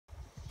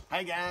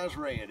Hey guys,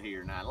 Red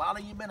here. Now, a lot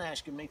of you been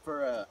asking me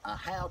for a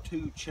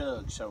how-to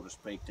chug, so to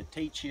speak, to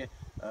teach you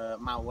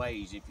my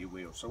ways, if you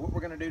will. So what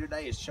we're going to do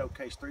today is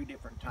showcase 3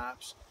 different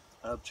types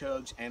of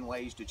chugs and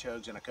ways to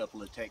chugs and a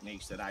couple of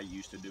techniques that I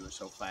use to do it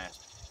so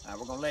fast.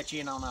 We're going to let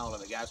you in on all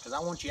of it, guys, because I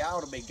want you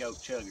all to be goat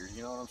chuggers,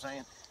 you know what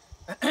I'm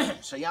saying?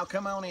 So y'all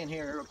come on in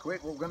here real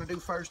quick. What we're going to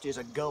do first is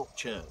a goat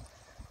chug.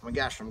 We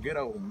got some good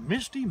old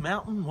Misty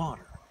Mountain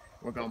water.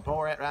 We're going to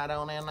pour it right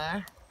on in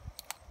there.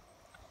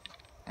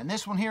 And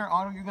this one here,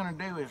 all you're going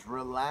to do is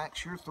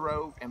relax your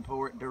throat and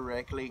pour it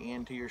directly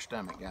into your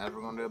stomach, guys.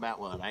 We're going to do about,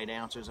 what, 8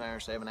 ounces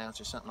there, 7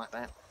 ounces, something like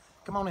that.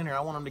 Come on in here.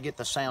 I want them to get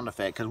the sound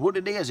effect, because what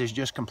it is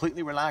just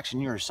completely relaxing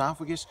your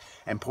esophagus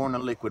and pouring the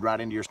liquid right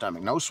into your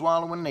stomach. No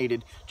swallowing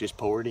needed. Just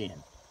pour it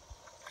in.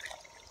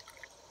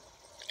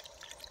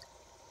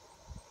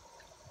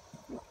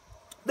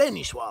 Then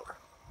you swallow.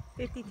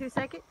 52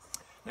 seconds.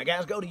 Now,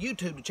 guys, go to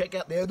YouTube to check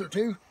out the other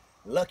 2.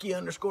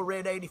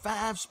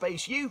 Lucky_Red85,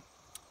 space U.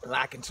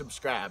 Like and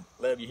subscribe.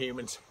 Love you,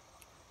 humans.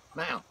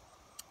 Now,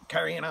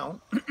 carrying on.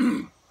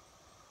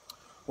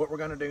 What we're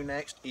going to do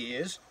next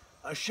is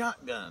a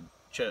shotgun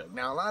chug.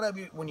 Now, a lot of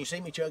you, when you see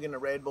me chugging the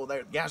Red Bull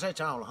there, guys, that's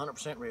all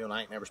 100% real.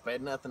 I ain't never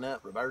sped nothing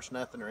up, reversed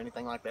nothing, or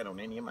anything like that on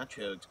any of my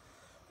chugs.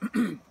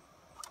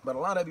 But a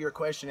lot of you are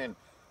questioning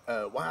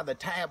why the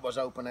tab was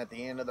open at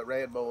the end of the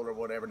Red Bull or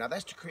whatever. Now,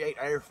 that's to create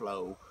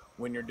airflow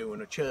when you're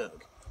doing a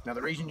chug. Now,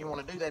 the reason you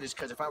want to do that is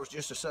because if I was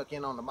just to suck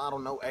in on the bottle,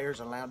 no air's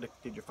allowed to...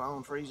 Did your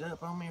phone freeze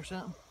up on me or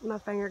something? My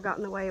finger got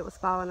in the way. It was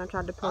falling. I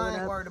tried to pull it up. I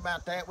ain't worried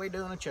about that. We're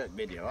doing a chug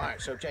video. All right,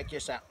 so check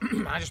this out.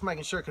 I'm just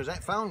making sure, because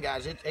that phone,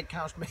 guys, it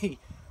cost me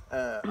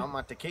on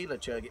my tequila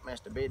chug. It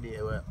messed the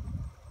video up.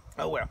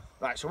 Oh, well.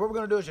 All right, so what we're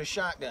going to do is a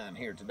shotgun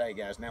here today,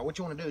 guys. Now, what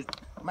you want to do is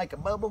make a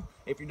bubble.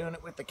 If you're doing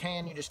it with the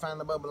can, you just find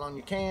the bubble on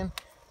your can.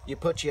 You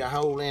put you a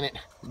hole in it,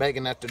 big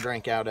enough to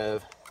drink out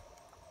of.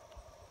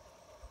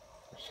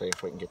 Let's see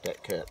if we can get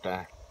that cut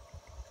there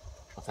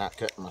without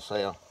cutting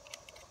myself.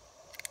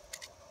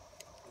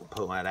 We'll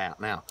pull that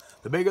out. Now,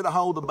 the bigger the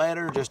hole, the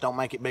better. Just don't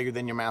make it bigger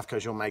than your mouth,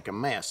 because you'll make a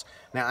mess.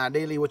 Now,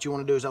 ideally, what you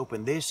want to do is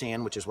open this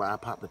end, which is why I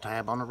popped the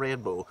tab on the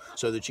Red Bull,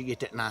 so that you get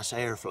that nice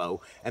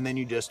airflow. And then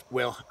you just,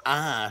 well,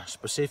 I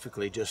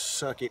specifically just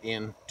suck it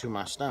into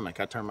my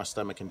stomach. I turn my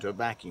stomach into a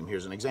vacuum.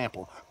 Here's an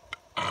example.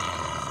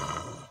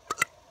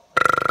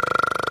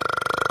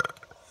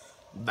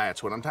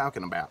 That's what I'm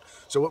talking about.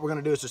 So what we're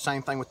going to do is the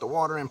same thing with the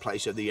water in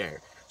place of the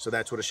air. So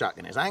that's what a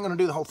shotgun is. I ain't going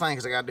to do the whole thing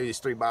because I got to do these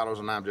 3 bottles,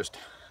 and I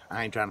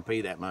ain't trying to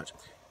pee that much.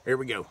 Here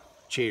we go.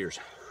 Cheers.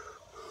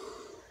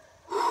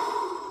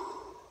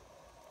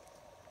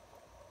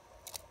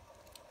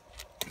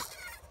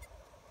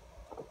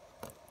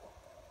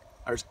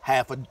 There's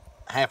half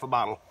a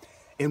bottle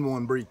in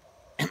one breath,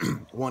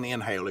 one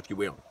inhale, if you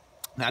will.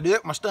 Now do it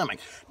with my stomach.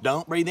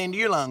 Don't breathe into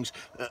your lungs.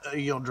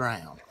 You'll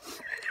drown.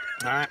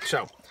 All right,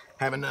 so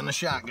having done the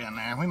shotgun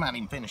there, we might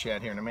even finish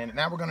that here in a minute.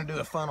 Now we're going to do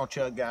a funnel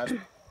chug, guys.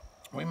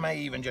 We may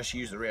even just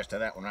use the rest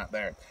of that one right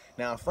there.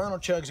 Now, a funnel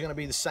chug is going to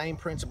be the same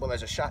principle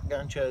as a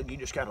shotgun chug. You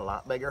just got a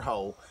lot bigger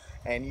hole,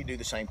 and you do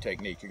the same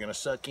technique. You're going to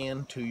suck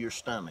into your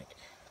stomach,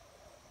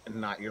 and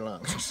not your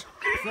lungs.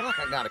 I feel like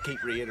I got to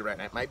keep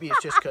reiterating that. Maybe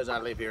it's just because I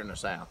live here in the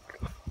South.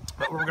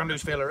 But what we're going to do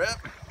is fill her up.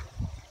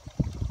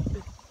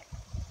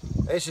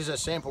 This is a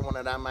simple one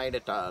that I made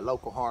at the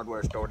local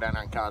hardware store down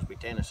there in Cosby,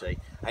 Tennessee.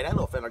 Hey, that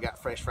little fella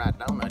got fresh fried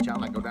donuts.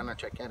 Y'all like go down there and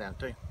check that out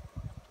too.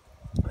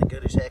 They're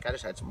good as heck. I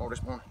just had some more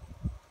this morning.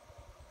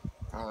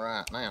 All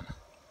right, now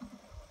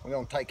we're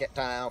gonna take that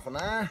tie off of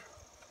there,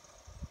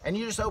 and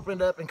you just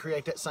open it up and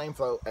create that same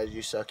flow as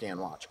you suck in.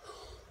 Watch.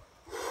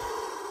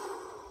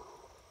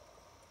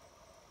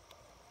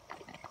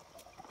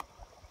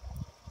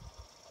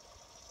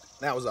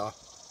 That was the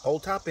whole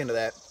top end of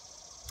that.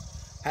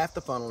 Half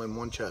the funnel in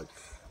one chug.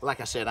 Like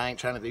I said, I ain't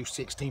trying to do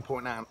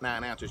 16.9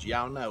 ounces.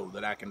 Y'all know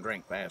that I can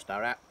drink fast, all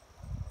right?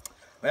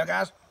 Well,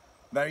 guys,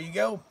 there you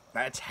go.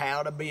 That's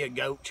how to be a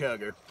goat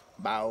chugger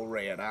by old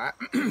Red, all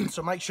right?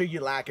 So make sure you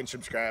like and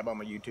subscribe on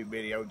my YouTube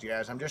videos,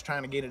 guys. I'm just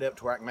trying to get it up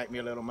to where I can make me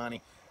a little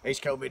money. These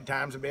COVID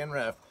times have been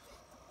rough,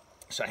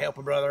 so help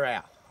a brother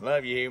out.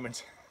 Love you,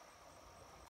 humans.